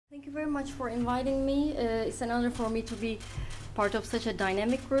Thank you very much for inviting me. It's an honor for me to be part of such a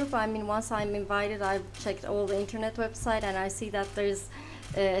dynamic group. I mean, once I'm invited, I've checked all the internet website and I see that there's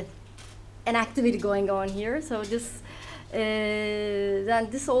an activity going on here. So then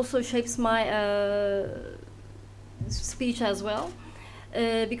this also shapes my speech as well.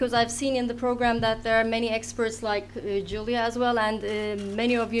 Because I've seen in the program that there are many experts like Julia as well, and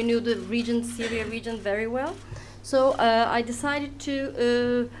many of you knew the region, Syria region, very well. So I decided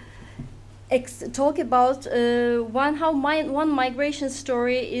to talk about how one migration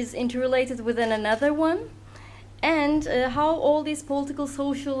story is interrelated with another one, and how all these political,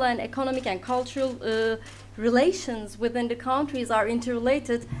 social, and economic and cultural relations within the countries are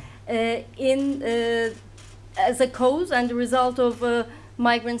interrelated as a cause and the result of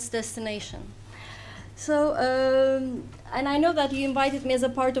migrants' destination. So, and I know that you invited me as a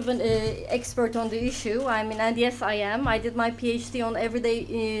part of an expert on the issue. I mean, and yes, I am. I did my PhD on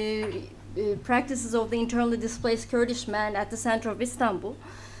everyday practices of the internally displaced Kurdish man at the center of Istanbul.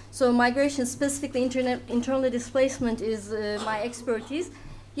 So migration, specifically internally displacement, is my expertise.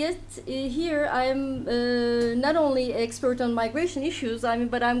 Yet here I am not only expert on migration issues,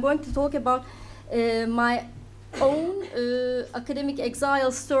 but I'm going to talk about my own academic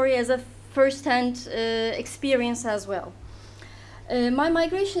exile story as a first-hand experience as well. My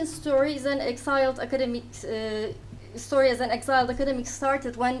migration story is an exiled academic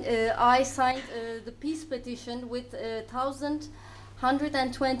started when I signed the peace petition with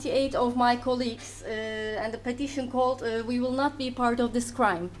 1,128 of my colleagues, and the petition called "We will not be part of this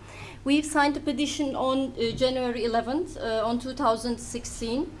crime." We've signed the petition on January 11th on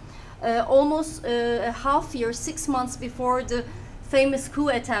 2016. Almost a half year, 6 months before the famous coup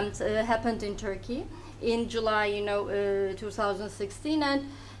attempt happened in Turkey in July, 2016, and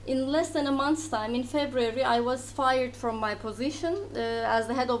in less than a month's time, in February, I was fired from my position as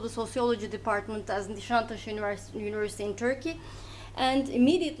the head of the sociology department at Nişantaşı University in Turkey, and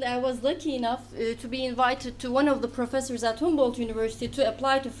immediately I was lucky enough to be invited to one of the professors at Humboldt-University to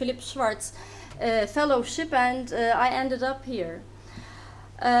apply to Philip Schwartz fellowship, and I ended up here.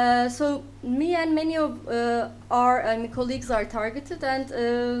 So me and many of our colleagues are targeted, and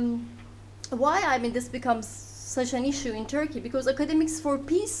why this becomes such an issue in Turkey? Because Academics for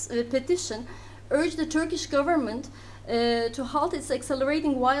Peace petition urged the Turkish government to halt its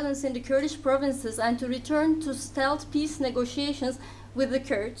accelerating violence in the Kurdish provinces and to return to stealth peace negotiations with the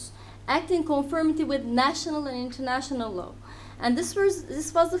Kurds, act in conformity with national and international law. And this was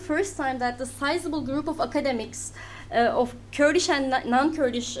the first time that the sizable group of academics of Kurdish and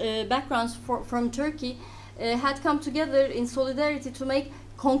non-Kurdish backgrounds from Turkey had come together in solidarity to make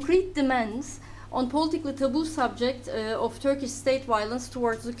concrete demands on politically taboo subject of Turkish state violence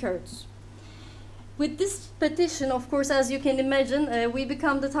towards the Kurds. With this petition, of course, as you can imagine, we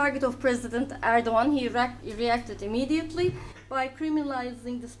become the target of President Erdogan. He reacted immediately by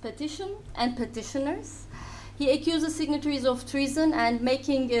criminalizing this petition and petitioners. He accused the signatories of treason and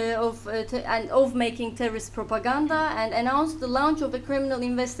making terrorist propaganda, and announced the launch of a criminal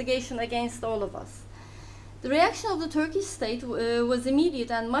investigation against all of us. The reaction of the Turkish state was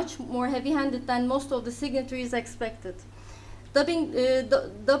immediate and much more heavy-handed than most of the signatories expected. Dubbing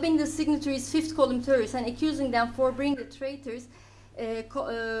the signatories fifth column terrorists and accusing them for being the traitors,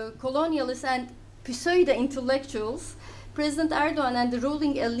 colonialists and pseudo intellectuals, President Erdogan and the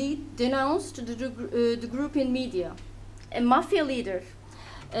ruling elite denounced the group in media. A mafia leader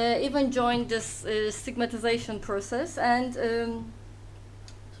even joined this stigmatization process, and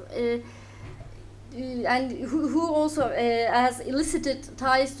who also has elicited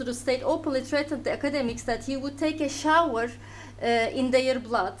ties to the state, openly threatened the academics that he would take a shower in their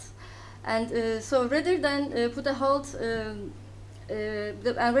blood. And so rather than put a halt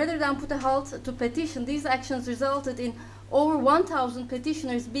to petition, these actions resulted in over 1,000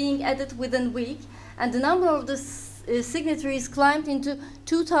 petitioners being added within a week, and the number of the signatories climbed into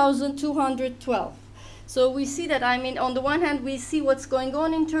 2,212. So we see that, on the one hand, we see what's going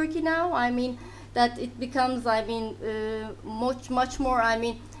on in Turkey now, that it becomes, much more,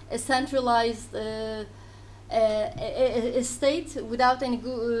 a centralized a state without any,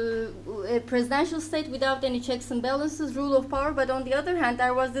 a presidential state without any checks and balances, rule of power. But on the other hand,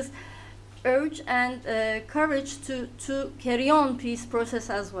 there was this urge and courage to carry on peace process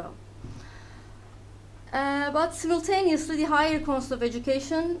as well. But simultaneously, the Higher Council of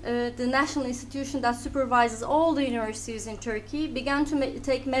Education, the national institution that supervises all the universities in Turkey, began to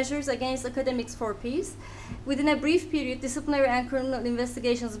take measures against Academics for Peace. Within a brief period, disciplinary and criminal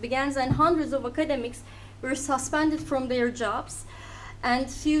investigations began, and hundreds of academics were suspended from their jobs. and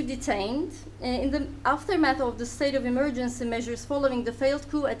few detained. In the aftermath of the state of emergency measures following the failed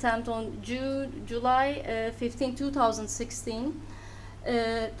coup attempt on July 15, 2016,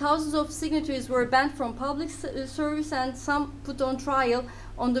 thousands of signatories were banned from public service and some put on trial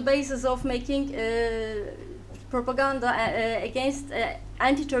on the basis of making propaganda against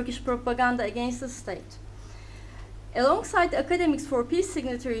anti-Turkish propaganda against the state. Alongside Academics for Peace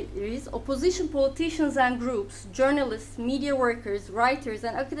signatories, opposition politicians and groups, journalists, media workers, writers,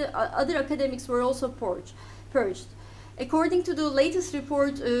 and other academics were also purged. According to the latest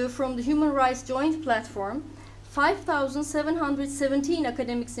report from the Human Rights Joint Platform, 5,717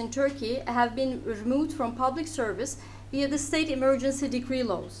 academics in Turkey have been removed from public service via the state emergency decree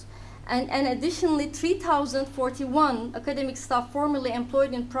laws. And additionally, 3,041 academic staff formerly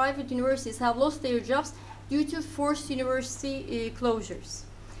employed in private universities have lost their jobs due to forced university closures.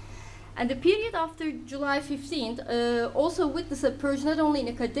 And the period after July 15th also witnessed a purge not only in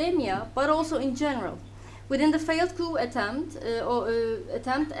academia, but also in general. Within the failed coup attempt,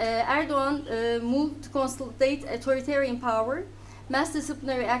 Erdogan moved to consolidate authoritarian power, mass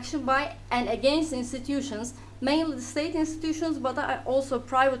disciplinary action by and against institutions, mainly the state institutions, but also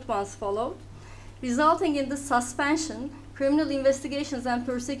private ones followed, resulting in the suspension, criminal investigations and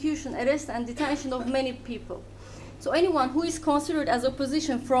persecution, arrest and detention of many people. So anyone who is considered as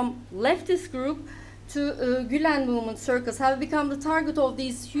opposition from leftist group to Gülen movement circles have become the target of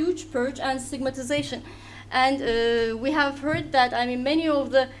these huge purge and stigmatization. And we have heard that, I mean, many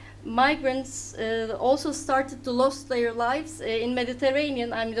of the migrants also started to lose their lives in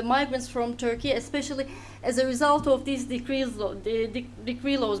Mediterranean. I mean, the migrants from Turkey, especially as a result of these decree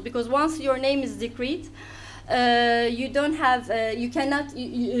laws, because once your name is decreed, you don't have, you cannot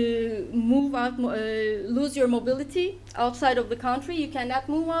move out, lose your mobility outside of the country. You cannot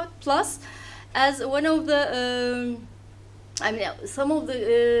move out. Plus, as one of the, I mean, some of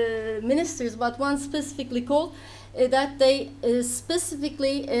the ministers, but one specifically called that they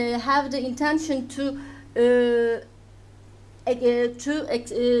specifically have the intention to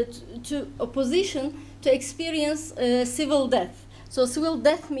opposition to experience civil death. So civil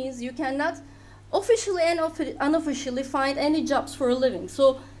death means you cannot officially and unofficially find any jobs for a living.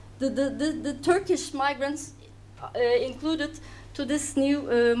 So the Turkish migrants included to this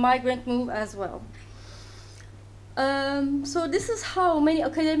new migrant move as well. So this is how many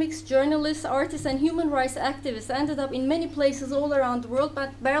academics, journalists, artists, and human rights activists ended up in many places all around the world,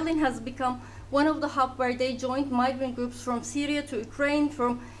 but Berlin has become one of the hubs where they joined migrant groups from Syria to Ukraine,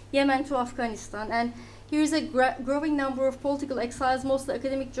 from Yemen to Afghanistan. And here is a growing number of political exiles, mostly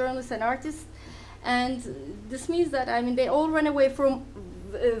academic journalists and artists. And this means that, I mean, they all ran away from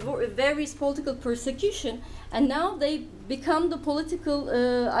various political persecution, and now they become the political,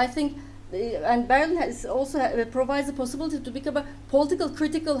 I think, and Berlin has also provides the possibility to become a political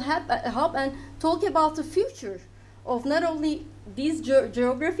critical hub and talk about the future of not only these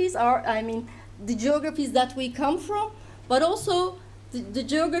geographies, I mean, the geographies that we come from, but also the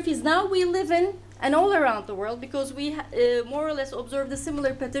geographies now we live in and all around the world, because we more or less observe the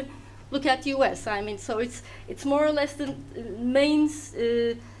similar pattern. Look at U.S. I mean, so it's more or less the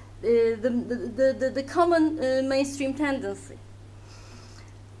the common mainstream tendency.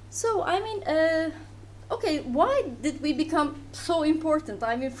 So I mean, okay, why did we become so important?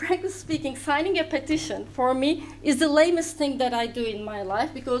 I mean, frankly speaking, signing a petition for me is the lamest thing that I do in my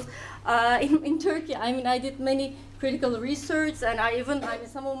life, because in Turkey, I mean, I did many critical research, and I mean,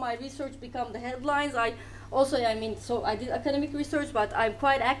 some of my research become the headlines. Also, I mean, so I did academic research, but I'm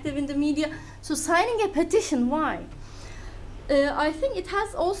quite active in the media. So signing a petition, why? I think it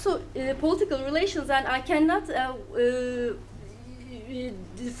has also political relations, and I cannot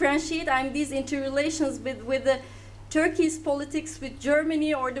differentiate these interrelations with the Turkey's politics with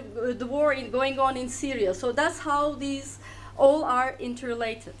Germany or the war going on in Syria. So that's how these all are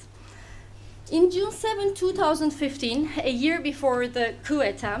interrelated. In June 7, 2015, a year before the coup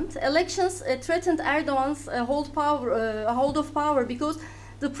attempt, elections threatened Erdogan's hold of power, because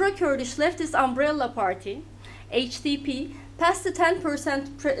the pro-Kurdish leftist umbrella party, HDP, passed the 10%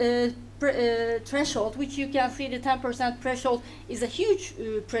 threshold, which you can see the 10% threshold is a huge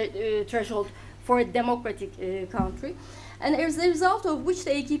threshold for a democratic country, and as a result of which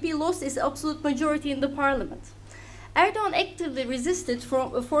the AKP lost its absolute majority in the parliament. Erdogan actively resisted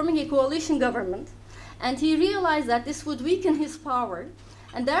from forming a coalition government, and he realized that this would weaken his power,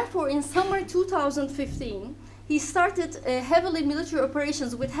 and therefore in summer 2015 he started heavily military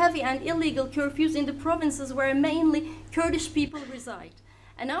operations with heavy and illegal curfews in the provinces where mainly Kurdish people reside.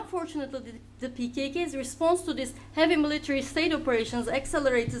 And unfortunately, the PKK's response to this heavy military state operations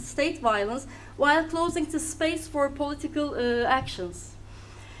accelerated state violence while closing the space for political actions.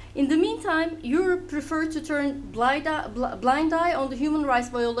 In the meantime, Europe preferred to turn blind eye on the human rights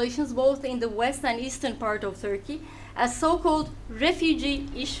violations both in the west and eastern part of Turkey, as so-called refugee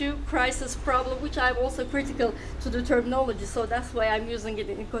issue, crisis problem, which I'm also critical to the terminology, so that's why I'm using it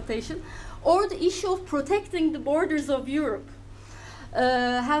in quotation, or the issue of protecting the borders of Europe.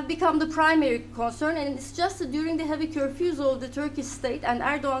 Have become the primary concern, and it's just during the heavy curfews of the Turkish state and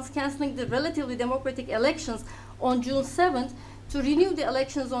Erdogan's cancelling the relatively democratic elections on June 7th to renew the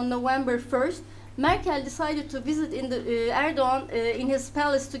elections on November 1st, Merkel decided to visit Erdogan in his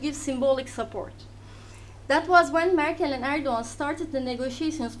palace to give symbolic support. That was when Merkel and Erdogan started the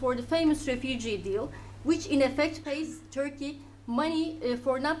negotiations for the famous refugee deal, which in effect pays Turkey money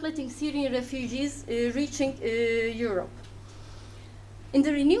for not letting Syrian refugees reaching Europe. In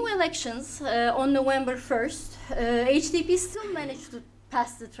the renewed elections on November 1st, HDP still managed to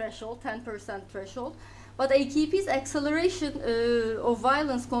pass the threshold, 10% threshold, but AKP's acceleration of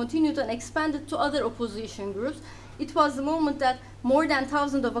violence continued and expanded to other opposition groups. It was the moment that more than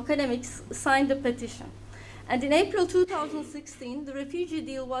 1,000 of academics signed the petition. And in April 2016, the refugee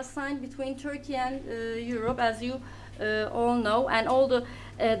deal was signed between Turkey and Europe, as you all know, and all the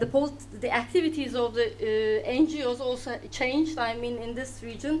activities of the NGOs also changed, I mean, in this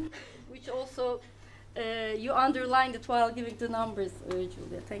region, which also you underlined it while giving the numbers,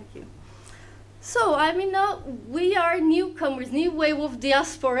 Julia. Thank you. So, I mean, now we are newcomers, new wave of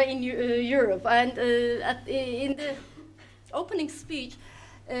diaspora in Europe, and in the opening speech,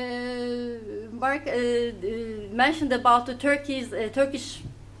 Mark mentioned about the Turkish,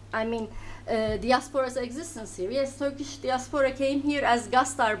 I mean, diaspora's existence here. Yes, Turkish diaspora came here as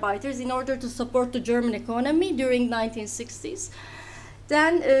Gastarbeiters in order to support the German economy during 1960s.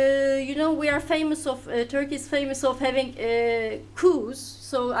 Then, you know, we are famous of, Turkey is famous of having coups.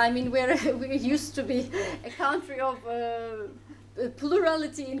 So, I mean, we used to be a country of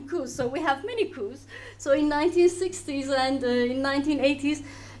plurality in coups. So, we have many coups. So, in 1960s and in 1980s,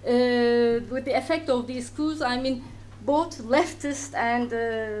 with the effect of these coups, I mean, both leftist and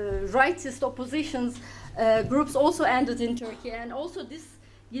rightist oppositions groups also ended in Turkey. And also this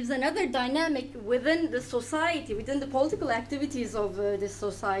gives another dynamic within the society, within the political activities of this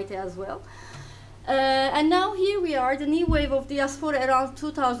society as well. And now here we are, the new wave of diaspora around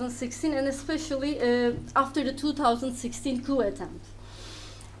 2016, and especially after the 2016 coup attempt.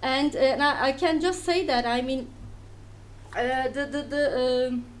 And I can just say that, I mean,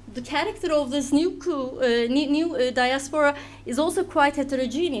 the character of this new coup, new diaspora is also quite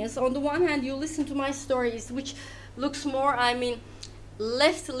heterogeneous. On the one hand, you listen to my stories, which looks more, I mean,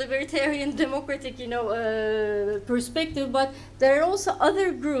 left libertarian democratic, you know, perspective, but there are also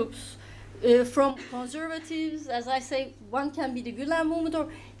other groups from conservatives, as I say, one can be the Gülen movement, or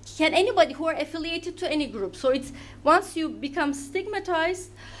can anybody who are affiliated to any group. So it's, once you become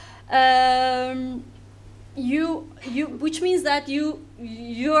stigmatized, which means that you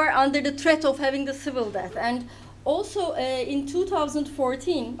are under the threat of having the civil death. And also in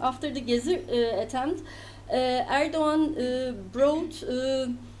 2014, after the Gezi attempt, Erdogan brought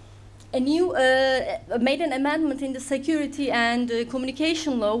a new, made an amendment in the security and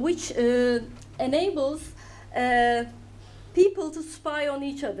communication law, which enables people to spy on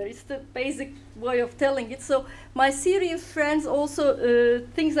each other. It's the basic way of telling it. So my Syrian friends also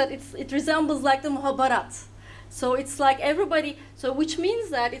think that it resembles like the Muhabarat. So it's like everybody, so which means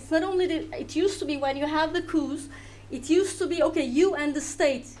that it's not only it used to be when you have the coups, it used to be, okay, you and the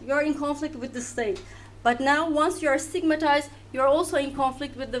state, you're in conflict with the state. But now, once you are stigmatized, you are also in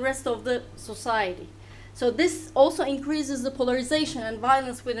conflict with the rest of the society. So this also increases the polarization and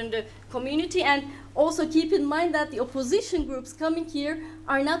violence within the community. And also keep in mind that the opposition groups coming here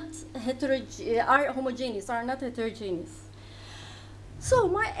are not homogeneous, are not heterogeneous. So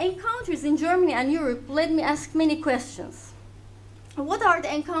my encounters in Germany and Europe led me ask many questions. What are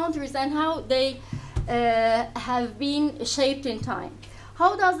the encounters and how they have been shaped in time?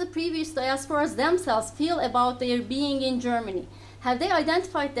 How does the previous diasporas themselves feel about their being in Germany? Have they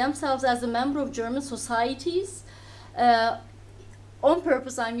identified themselves as a member of German societies? On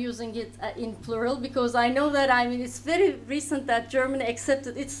purpose, I'm using it in plural because I know that, I mean, it's very recent that Germany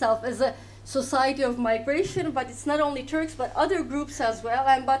accepted itself as a society of migration, but it's not only Turks, but other groups as well.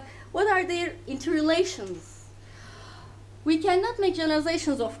 But what are their interrelations? We cannot make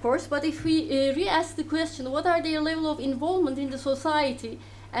generalizations, of course, but if we re-ask the question, what are their level of involvement in the society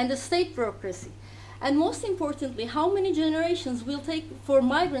and the state bureaucracy? And most importantly, how many generations will take for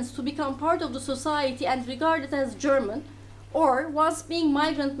migrants to become part of the society and regarded as German, Or once being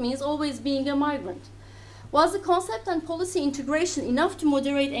migrant means always being a migrant? Was the concept and policy integration enough to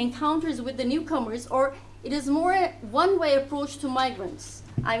moderate encounters with the newcomers, or it is more a one-way approach to migrants?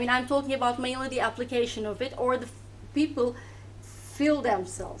 I mean, I'm talking about mainly the application of it, or the people feel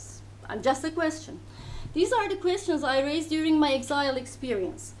themselves. Just a question. These are the questions I raised during my exile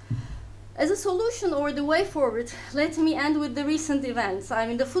experience. As a solution or the way forward, let me end with the recent events. I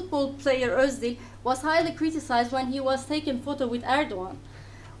mean, the football player Özil was highly criticized when he was taken photo with Erdogan.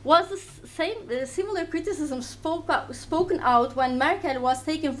 Was the similar criticism spoken out when Merkel was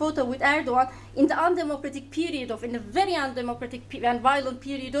taken photo with Erdogan in the in a very undemocratic and violent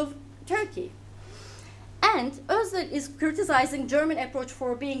period of Turkey? And Özil is criticizing German approach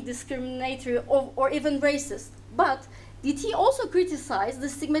for being discriminatory or even racist. But did he also criticize the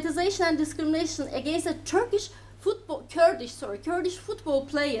stigmatization and discrimination against a Kurdish football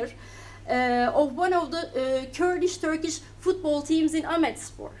player of one of the Kurdish-Turkish football teams in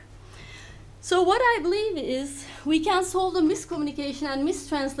Ahmetspor? So what I believe is we can solve the miscommunication and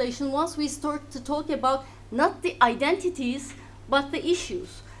mistranslation once we start to talk about not the identities, but the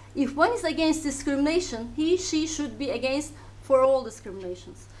issues. If one is against discrimination, she should be against for all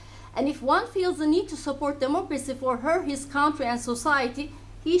discriminations. And if one feels the need to support democracy for her, his country and society,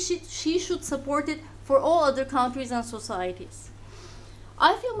 she should support it for all other countries and societies.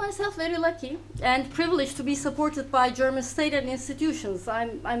 I feel myself very lucky and privileged to be supported by German state and institutions.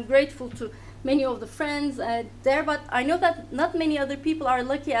 I'm grateful to many of the friends there, but I know that not many other people are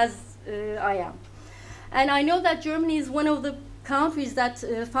lucky as I am. And I know that Germany is one of the countries that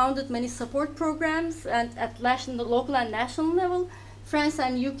founded many support programs and at local and national level. France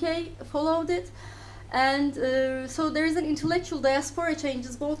and UK followed it. And so there is an intellectual diaspora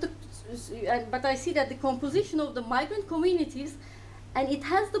changes both, but I see that the composition of the migrant communities, and it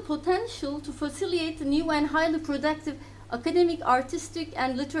has the potential to facilitate new and highly productive academic, artistic,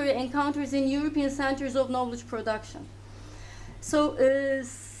 and literary encounters in European centers of knowledge production. So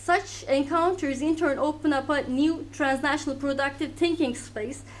such encounters in turn open up a new transnational productive thinking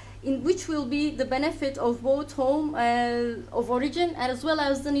space in which will be the benefit of both home of origin as well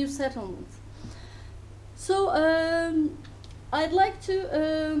as the new settlements. So I'd like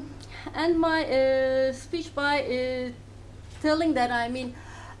to end my speech by telling that, I mean,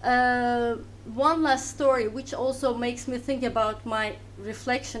 one last story which also makes me think about my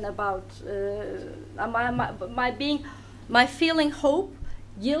reflection about my feeling hope,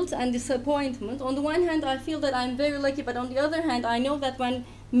 guilt, and disappointment. On the one hand, I feel that I'm very lucky, but on the other hand, I know that when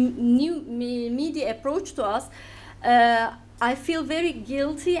new media approach to us, I feel very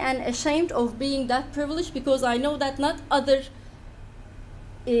guilty and ashamed of being that privileged, because I know that not other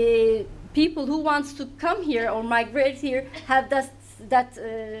people who wants to come here or migrate here have that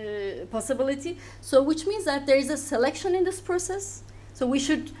possibility. So which means that there is a selection in this process. So we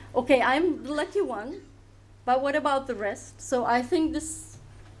should, okay, I'm the lucky one, but what about the rest? So I think this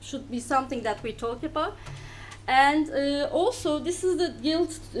should be something that we talk about. And also, this is the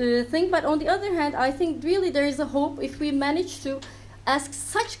guilt thing, but on the other hand, I think really there is a hope if we manage to ask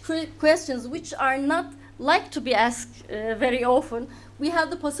such questions which are not like to be asked very often. We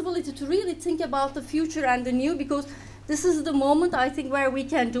have the possibility to really think about the future and the new, because this is the moment, I think, where we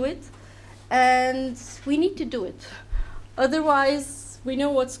can do it, and we need to do it. Otherwise, we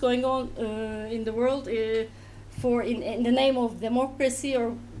know what's going on in the world in the name of democracy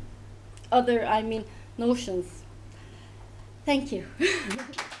or other, I mean, notions. Thank you.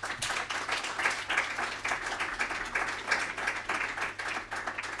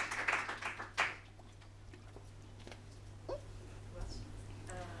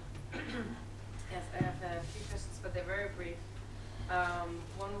 Yes, I have a few questions, but they're very brief.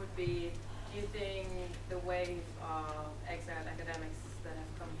 One would be, do you think the wave of exiled academics that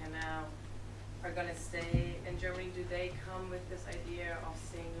have come here now are going to stay in Germany? Do they come with this idea of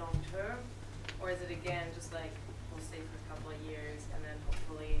staying long term? Or is it again just like, we'll stay for a couple of years and then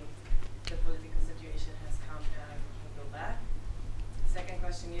hopefully the political situation has calmed down and we can go back? Second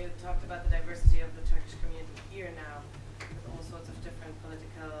question, you talked about the diversity of the Turkish community here now with all sorts of different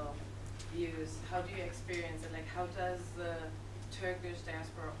political views. How do you experience it? Like, how does the Turkish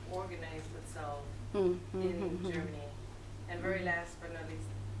diaspora organize itself in Germany? And very last but not least,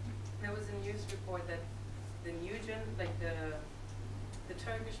 there was a news report that the new the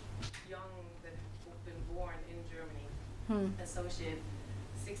Turkish young that have been born in Germany associate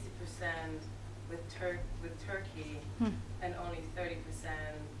 60% with Turkey and only 30%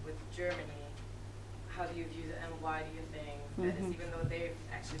 with Germany. How do you view that, and why do you think that is, even though they've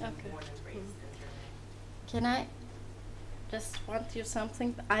actually been born and raised in Germany? Can I just want you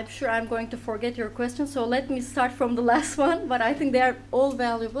something. I'm sure I'm going to forget your question, so let me start from the last one, but I think they are all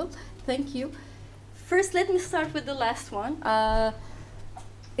valuable. Thank you. First, let me start with the last one.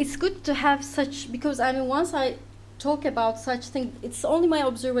 It's good to have such, because I mean, once I talk about such thing, it's only my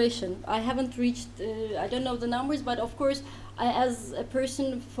observation. I haven't reached, I don't know the numbers, but of course, as a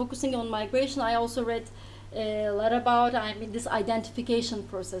person focusing on migration, I also read a lot about, I mean, this identification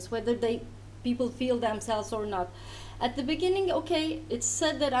process, whether people feel themselves or not. At the beginning, okay, it's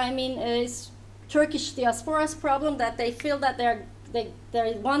said that, I mean, it's Turkish diasporas problem, that they feel that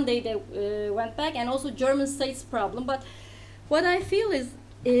one day they went back, and also German state's problem. But what I feel is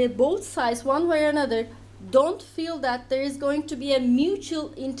both sides, one way or another, don't feel that there is going to be a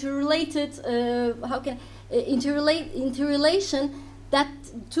mutual interrelated, interrelation that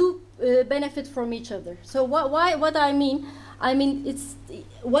to benefit from each other. So what I mean, it's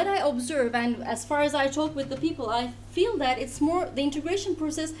what I observe, and as far as I talk with the people, I feel that it's more, the integration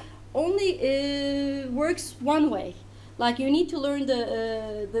process only works one way. Like, you need to learn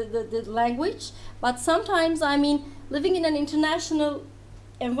the language, but sometimes, I mean, living in an international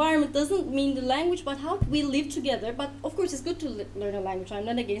environment doesn't mean the language, but how we live together. But of course, it's good to learn a language, I'm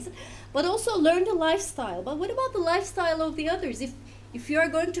not against it, but also learn the lifestyle. But what about the lifestyle of the others? If you are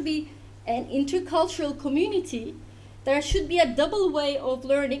going to be an intercultural community, there should be a double way of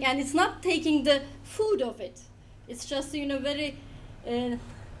learning, and it's not taking the food of it. It's just, you know, very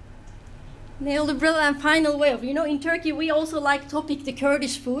neoliberal and final way of, you know, in Turkey we also like topic the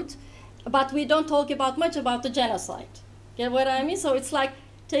Kurdish food, but we don't talk about much about the genocide. Get what I mean? So it's like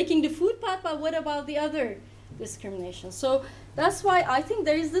taking the food part, but what about the other discrimination? So that's why I think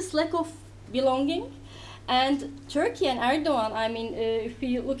there is this lack of belonging. And Turkey and Erdogan, I mean, if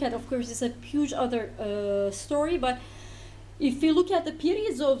we look at, of course, it's a huge other story, but if you look at the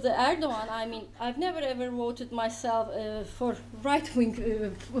periods of the Erdogan, I mean, I've never ever voted myself for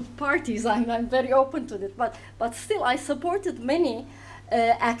right-wing parties. I'm very open to it, but still I supported many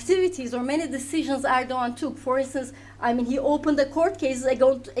activities or many decisions Erdogan took. For instance, I mean, he opened the court cases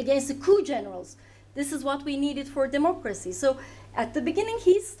against the coup generals. This is what we needed for democracy. So at the beginning,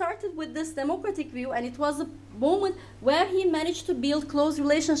 he started with this democratic view, and it was a moment where he managed to build close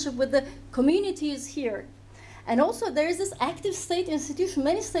relationship with the communities here. And also, there is this active state institution,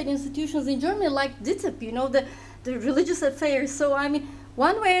 many state institutions in Germany, like DITIB, you know, the religious affairs. So, I mean,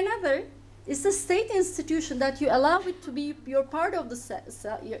 one way or another, it's a state institution that you allow it to be your part of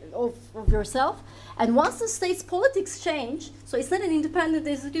of yourself. And once the state's politics change, so it's not an independent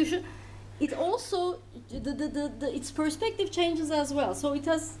institution, it also, its perspective changes as well. So it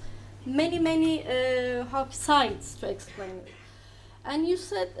has many sides to explain it. And you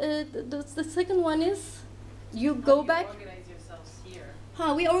said the second one is, you go back. How do you organize yourselves here?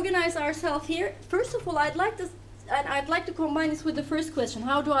 How we organize ourselves here. First of all, I'd like to combine this with the first question.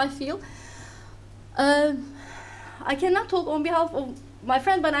 How do I feel? I cannot talk on behalf of my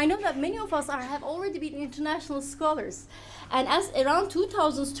friend, but I know that many of us have already been international scholars. And as around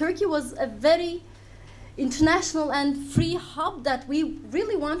 2000s, Turkey was a very international and free hub that we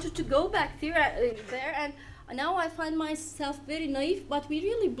really wanted to go back there. And now I find myself very naive, but we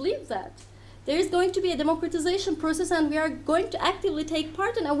really believe that there is going to be a democratization process, and we are going to actively take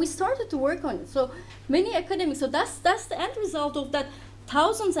part in it, and we started to work on it. So many academics, so that's the end result of that.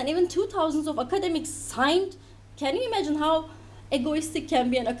 Thousands and even 2000s of academics signed. Can you imagine how egoistic can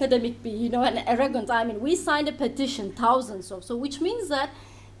be an academic be, you know, and arrogant? I mean, we signed a petition, thousands of, so which means that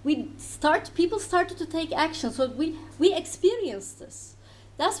people started to take action. So we experienced this.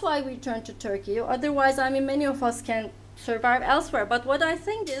 That's why we turned to Turkey. Otherwise, I mean, many of us can survive elsewhere. But what I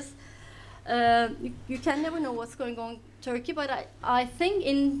think is, you can never know what's going on in Turkey, but I think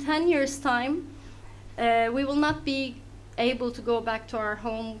in 10 years' time, we will not be able to go back to our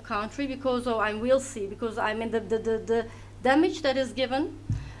home country because of, and we'll see, because I mean the damage that is given,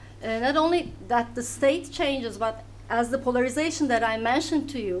 not only that the state changes, but as the polarization that I mentioned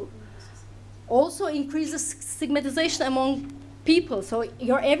to you also increases stigmatization among people. So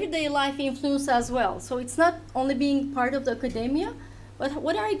your everyday life influence as well. So it's not only being part of the academia, but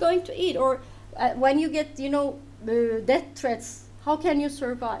what are you going to eat? Or when you get, you know, death threats, how can you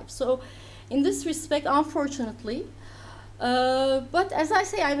survive? So in this respect, unfortunately, but as I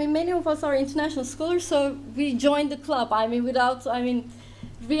say, I mean, many of us are international scholars, so we joined the club. I mean,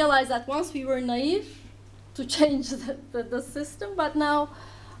 realize that once we were naive to change the system, but now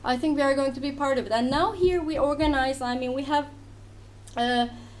I think we are going to be part of it. And now here we organize, I mean, we have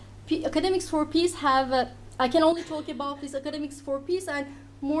Academics for Peace have, I can only talk about this Academics for Peace and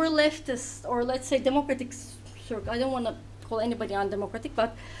more leftist, or let's say democratic circle. I don't want to call anybody undemocratic,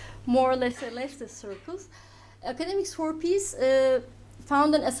 but more or less leftist circles. Academics for Peace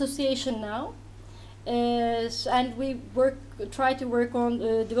found an association now, and we try to work on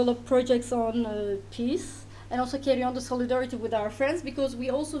develop projects on peace, and also carry on the solidarity with our friends, because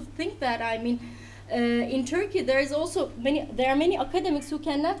we also think that, I mean, in Turkey there are many academics who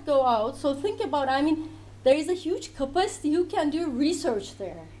cannot go out. So think about, I mean, there is a huge capacity who can do research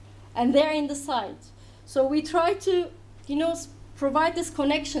there, and they're in the site. So we try to, you know, provide this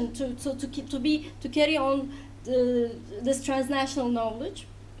connection to carry on this transnational knowledge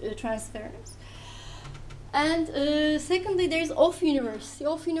transference. And secondly, there is Off University.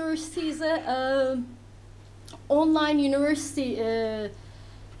 Off University is a online university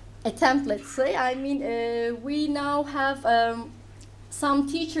attempt, let's say. I mean, we now have some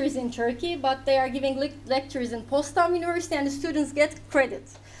teachers in Turkey, but they are giving lectures in Potsdam University, and the students get credit.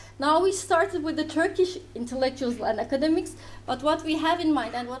 Now we started with the Turkish intellectuals and academics, but what we have in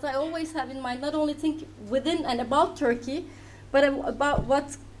mind, and what I always have in mind, not only think within and about Turkey, but about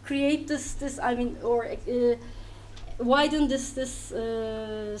what create this I mean, or widen this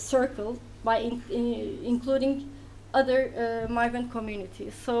circle by including other migrant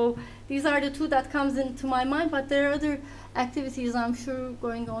communities. So these are the two that comes into my mind, but there are other activities I'm sure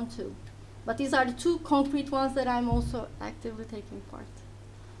going on too. But these are the two concrete ones that I'm also actively taking part.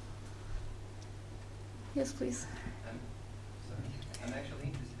 Yes, please. Sorry. I'm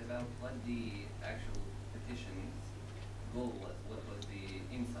actually interested about what the actual petition's goal was. What was the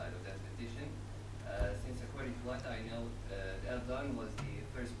inside of that petition? Since according to what I know, Erdogan was the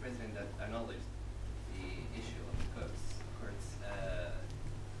first president that acknowledged the issue of the Kurds.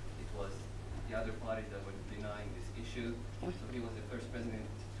 It was the other parties that were denying this issue. So he was the first president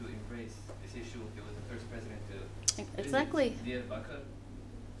to embrace this issue. He was the first president to exactly visit Diyarbakir.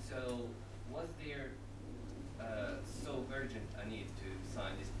 So was there so urgent a need to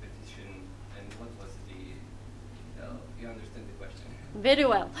sign this petition, and what was you understand the question? Very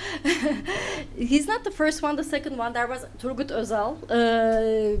well. He's not the first one, the second one. There was Turgut Özal.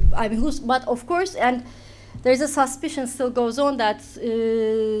 I mean, but of course, and there's a suspicion still goes on that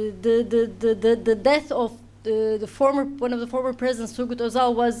the death of one of the former presidents, Turgut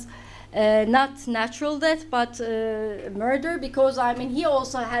Özal, was not natural death, but murder, because I mean he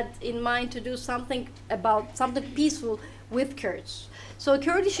also had in mind to do something peaceful with Kurds. So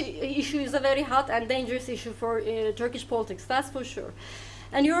Kurdish issue is a very hot and dangerous issue for Turkish politics, that's for sure.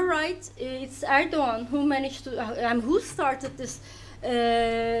 And you're right, it's Erdogan who managed to, who started this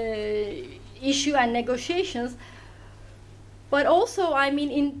issue and negotiations. But also, I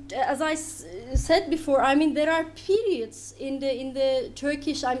mean, as I said before, I mean, there are periods in the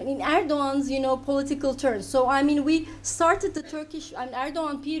Turkish, I mean, in Erdogan's, you know, political turns. So, I mean, we started the Turkish,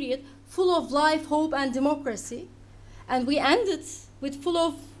 Erdogan period full of life, hope, and democracy, and we ended with full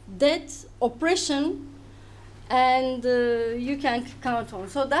of death, oppression, and you can count on.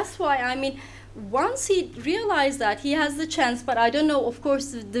 So that's why, I mean, once he realized that he has the chance, but I don't know, of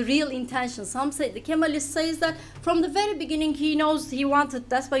course, the real intention. Some say, the Kemalist says that from the very beginning he knows he wanted.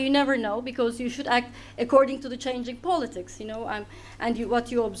 That's why you never know, because you should act according to the changing politics, you know, and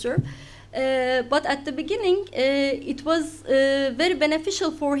what you observe. But at the beginning, it was very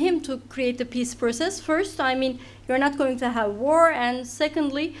beneficial for him to create the peace process. First, I mean, you're not going to have war, and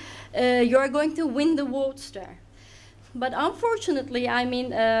secondly, you're going to win the votes there. But unfortunately, I mean,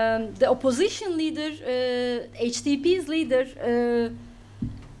 the opposition leader, HDP's leader,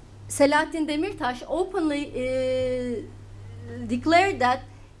 Selahattin Demirtas, openly declared that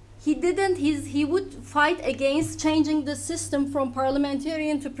he would fight against changing the system from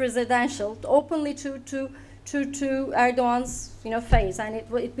parliamentarian to presidential, openly to Erdogan's, you know, face, and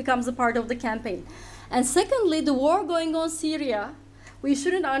it becomes a part of the campaign. And secondly, the war going on Syria, we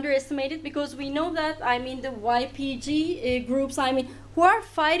shouldn't underestimate it, because we know that, I mean, the YPG groups, I mean, who are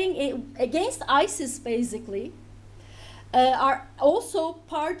fighting against ISIS, basically, are also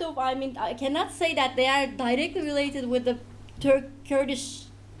part of, I mean, I cannot say that they are directly related with the Kurdish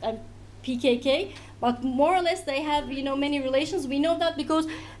PKK, but more or less they have, you know, many relations. We know that because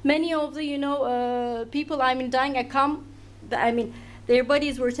many of the, you know, people, I mean, dying their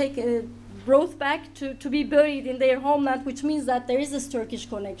bodies were taken, brought back to be buried in their homeland, which means that there is this Turkish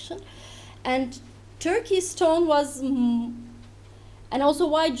connection. And Turkey's tone was, and also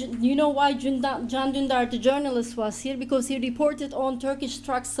why, you know, why Can Dündar, the journalist, was here, because he reported on Turkish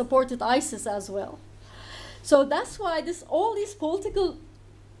trucks supported ISIS as well. So that's why all these political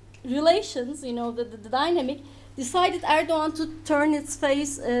relations, you know, the dynamic, decided Erdogan to turn its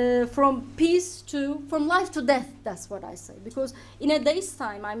face from life to death. That's what I say, because in a day's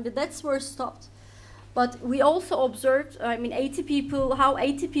time, I mean, the deaths were stopped, But we also observed, I mean, 80 people, how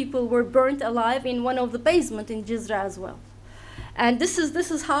 80 people were burnt alive in one of the basement in Cizre as well. And this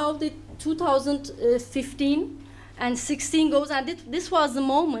is how the 2015 and 16 goes, and this was the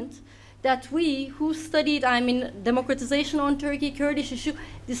moment that we, who studied, I mean, democratization on Turkey, Kurdish issue,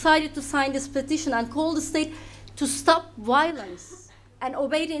 decided to sign this petition and call the state to stop violence and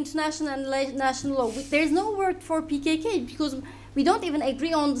obey the international and national law. There's no word for PKK because we don't even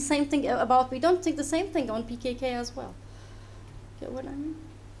agree on the same thing we don't think the same thing on PKK as well. Get what I mean?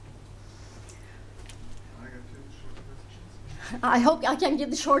 I got two short questions. I hope I can give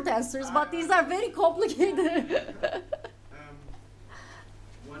the short answers, but these are very complicated.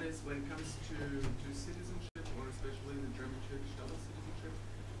 One is when it comes to citizenship, or especially the German-Turkish double citizenship,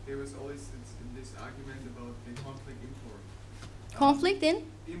 there was always this argument about the conflict import. Conflict in?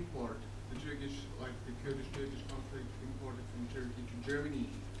 Import, the Turkish, like the Kurdish-Turkish conflict imported from Turkey to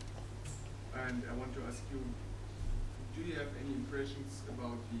Germany. And I want to ask you, do you have any impressions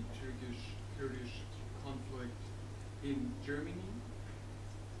about the Turkish-Kurdish conflict in Germany?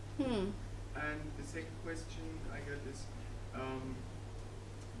 And the second question I got is,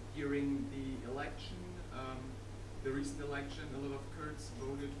 during the election, the recent election, a lot of Kurds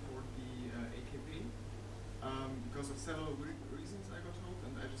voted for the AKP because of several reasons, I got told,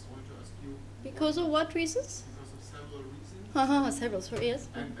 and I just wanted to ask you. Because of what reasons? Because of several reasons. Several, sorry, yes.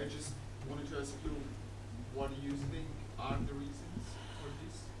 And I just wanted to ask you, what do you think are the reasons for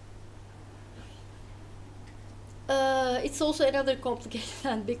this? It's also another complicated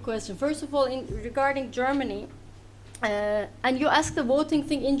and big question. First of all, regarding Germany, and you asked the voting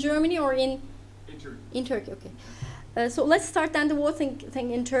thing in Germany or in Turkey? In Turkey, okay. So let's start then the voting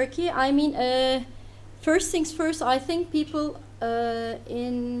thing in Turkey. I mean, first things first, I think people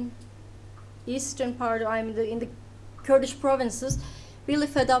in eastern part, I mean, in the Kurdish provinces, really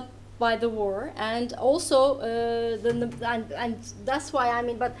fed up by the war, and also and that's why, I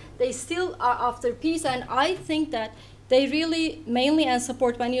mean, but they still are after peace, and I think that they really mainly and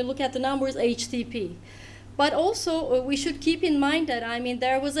support, when you look at the numbers, HDP. But also we should keep in mind that, I mean,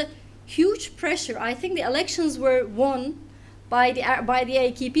 there was a huge pressure. I think the elections were won by the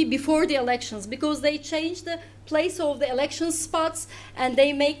AKP before the elections, because they changed the place of the election spots, and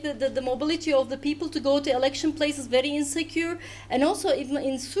they make the mobility of the people to go to election places very insecure. And also even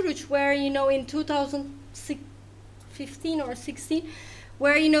in Suruç, where, you know, in 2015 or 16,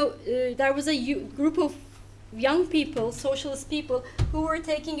 where, you know, there was a group of young people, socialist people, who were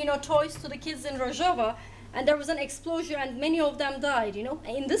taking, you know, toys to the kids in Rojava, and there was an explosion and many of them died, you know.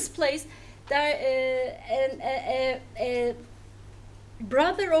 In this place, there a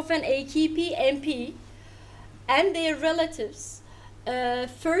brother of an AKP MP and their relatives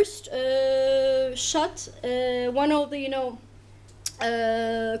first shot one of the, you know,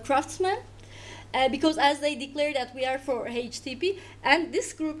 craftsmen, because as they declared that we are for HDP, and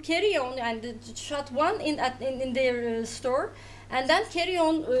this group carry on and shot one in their store, and then carried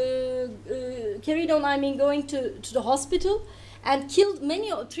on, I mean, going to the hospital, and killed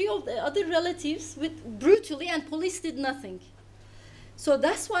three of the other relatives brutally, and police did nothing. So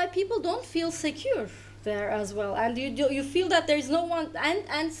that's why people don't feel secure there as well, and you feel that there is no one.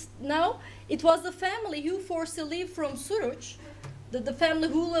 And now it was the family who forced to leave from Suruç, the family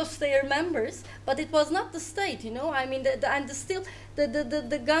who lost their members, but it was not the state, you know. I mean, the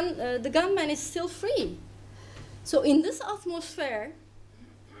gunman is still free. So in this atmosphere,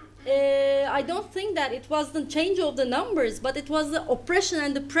 I don't think that it was the change of the numbers, but it was the oppression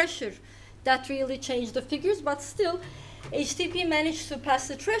and the pressure that really changed the figures. But still, HDP managed to pass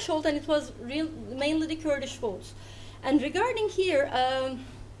the threshold, and it was mainly the Kurdish votes. And regarding here,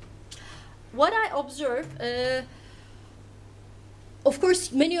 what I observe, of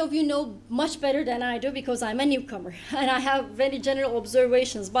course, many of you know much better than I do, because I'm a newcomer, and I have very general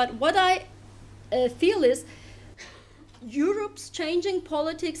observations. But what I feel is, Europe's changing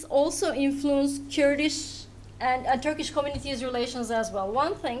politics also influenced Kurdish and Turkish communities' relations as well.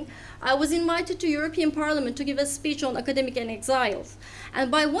 One thing, I was invited to European Parliament to give a speech on academic and exiles.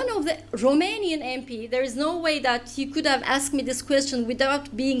 And by one of the Romanian MP, there is no way that he could have asked me this question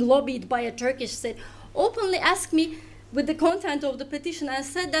without being lobbied by a Turkish state, openly asked me with the content of the petition and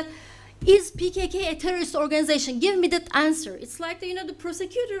said that, is PKK a terrorist organization? Give me that answer. It's like the, you know, the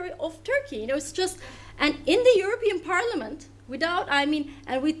prosecutor of Turkey. You know, it's just, and in the European Parliament, without, I mean,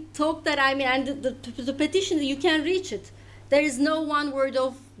 and we talked that, I mean, and the petition, you can reach it. There is no one word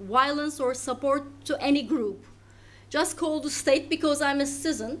of violence or support to any group. Just call the state, because I'm a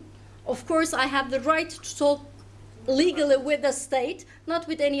citizen. Of course, I have the right to talk legally with the state, not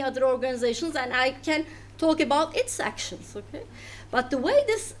with any other organizations, and I can talk about its actions, okay? But the way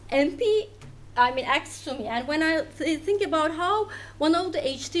this MP acts to me. And when I think about how one of the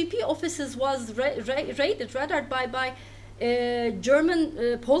HDP offices was raided rather by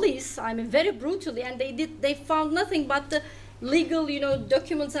German police, very brutally, and they found nothing but the legal,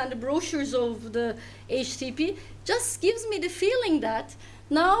 documents and the brochures of the HDP, just gives me the feeling that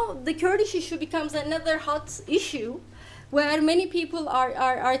now the Kurdish issue becomes another hot issue where many people are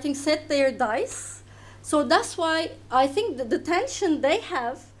I think, set their dice. So that's why I think that the tension they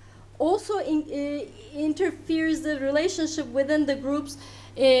have also interferes the relationship within the groups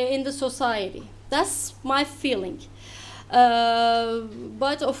in the society. That's my feeling.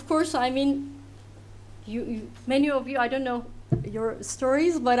 But of course, many of you, I don't know your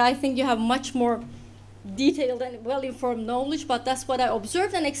stories, but I think you have much more detailed and well-informed knowledge, but that's what I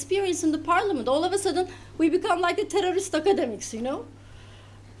observed and experienced in the parliament. All of a sudden, we become like the terrorist academics,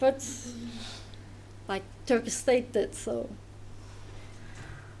 But like Turkish state did, so.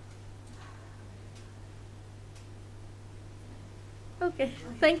 Okay,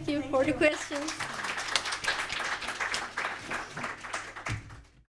 thank you for the questions.